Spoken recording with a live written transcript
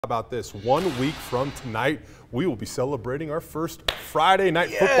How about this? 1 week from tonight, we will be celebrating our first Friday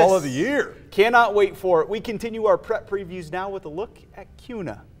night football of the year. Cannot wait for it. We continue our prep previews now with a look at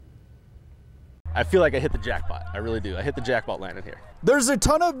Kuna. I feel like I hit the jackpot. I really do. I hit the jackpot landing here. There's a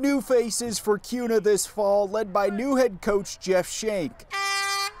ton of new faces for Kuna this fall, led by new head coach Jeff Shank,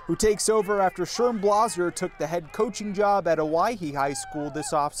 who takes over after Sherm Blaser took the head coaching job at Owyhee High School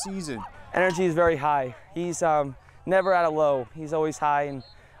this offseason. Energy is very high. He's never at a low. He's always high and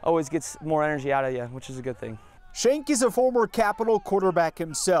always gets more energy out of you, which is a good thing. Shank is a former Capital quarterback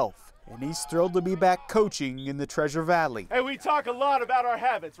himself, and he's thrilled to be back coaching in the Treasure Valley. Hey, we talk a lot about our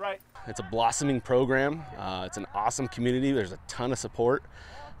habits, right? It's a blossoming program. It's an awesome community. There's a ton of support.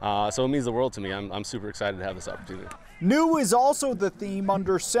 So it means the world to me. I'm super excited to have this opportunity. New is also the theme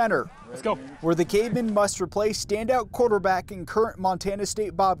under center. Let's go. Where the Cavemen must replace standout quarterback and current Montana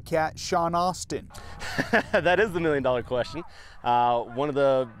State Bobcat Sean Austin. That is the million-dollar question. One of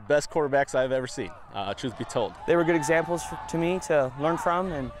the best quarterbacks I've ever seen, truth be told. They were good examples to me to learn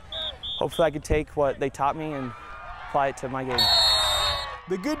from, and hopefully I could take what they taught me and apply it to my game.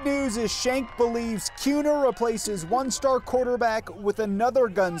 The good news is Shank believes Kuna replaces one-star quarterback with another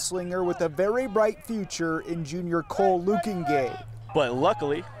gunslinger with a very bright future in junior Cole Lukengay. But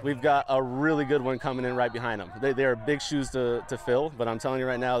luckily, we've got a really good one coming in right behind him. They are big shoes to fill, but I'm telling you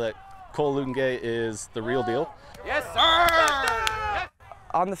right now that Cole Lukengay is the real deal. Yes, sir!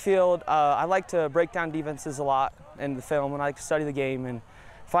 On the field, I like to break down defenses a lot in the film, and I like to study the game and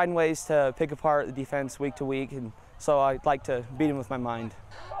find ways to pick apart the defense week to week, and so I like to beat him with my mind.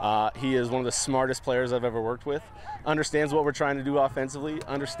 He is one of the smartest players I've ever worked with, understands what we're trying to do offensively,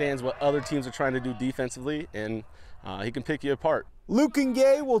 understands what other teams are trying to do defensively, and he can pick you apart.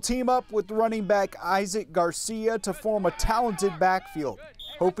 Lukengay will team up with running back Isaac Garcia to form a talented backfield,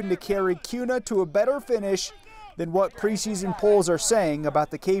 hoping to carry Kuna to a better finish than what preseason polls are saying about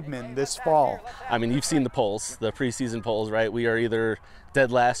the Cavemen this fall. I mean, you've seen the polls, the preseason polls, right? We are either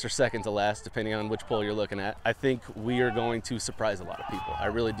dead last or second to last, depending on which poll you're looking at. I think we are going to surprise a lot of people. I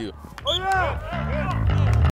really do. Oh, yeah!